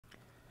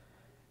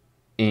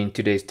In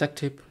today's tech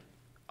tip,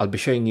 I'll be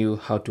showing you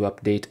how to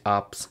update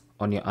apps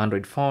on your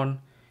Android phone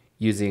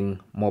using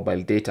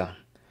mobile data.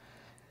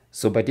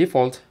 So by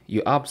default,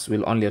 your apps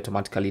will only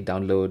automatically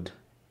download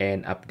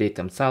and update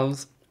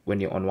themselves when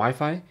you're on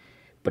Wi-Fi.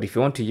 But if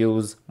you want to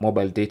use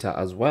mobile data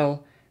as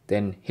well,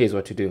 then here's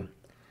what to do.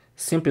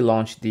 Simply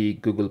launch the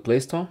Google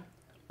Play Store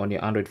on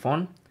your Android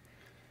phone,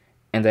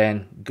 and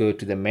then go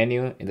to the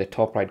menu in the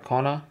top right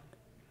corner,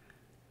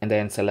 and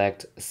then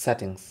select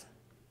Settings.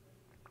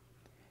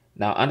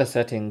 Now under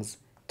Settings,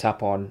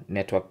 tap on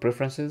Network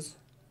Preferences,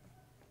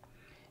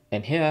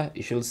 and here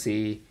you should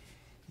see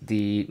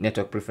the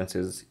network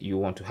preferences you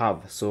want to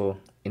have. So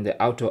in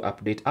the auto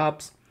update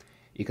apps,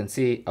 you can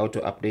see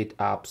auto update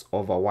apps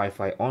over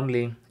Wi-Fi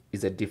only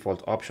is a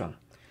default option.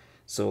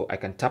 So I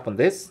can tap on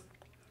this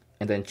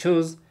and then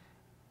choose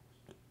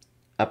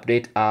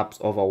update apps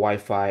over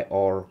Wi-Fi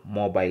or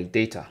mobile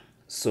data.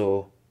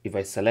 So if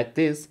I select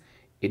this,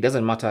 it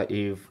doesn't matter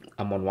if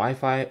I'm on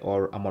Wi-Fi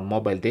or I'm on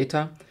mobile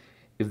data.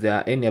 If there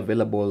are any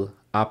available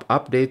app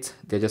updates,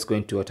 they're just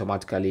going to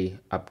automatically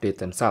update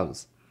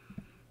themselves.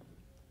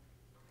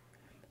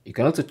 You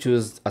can also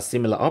choose a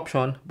similar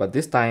option, but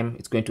this time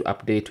it's going to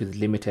update with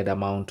limited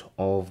amount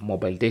of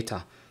mobile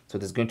data. So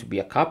there's going to be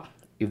a cap.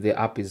 If the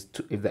app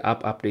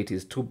update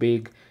is too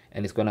big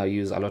and it's going to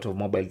use a lot of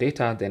mobile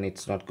data, then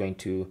it's not going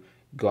to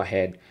go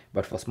ahead.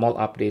 But for small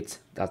updates,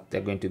 that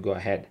they're going to go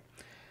ahead.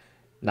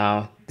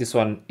 Now this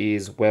one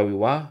is where we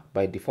were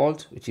by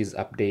default, which is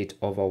update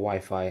over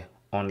Wi-Fi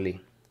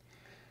only.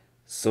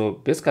 So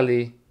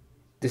basically,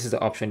 this is the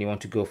option you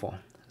want to go for.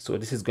 So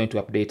this is going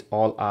to update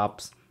all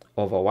apps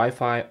over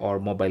Wi-Fi or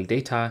mobile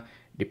data,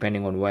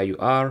 depending on where you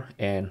are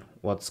and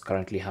what's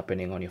currently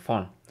happening on your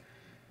phone.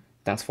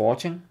 Thanks for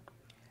watching.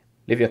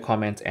 Leave your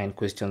comments and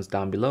questions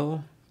down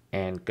below,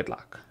 and good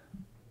luck.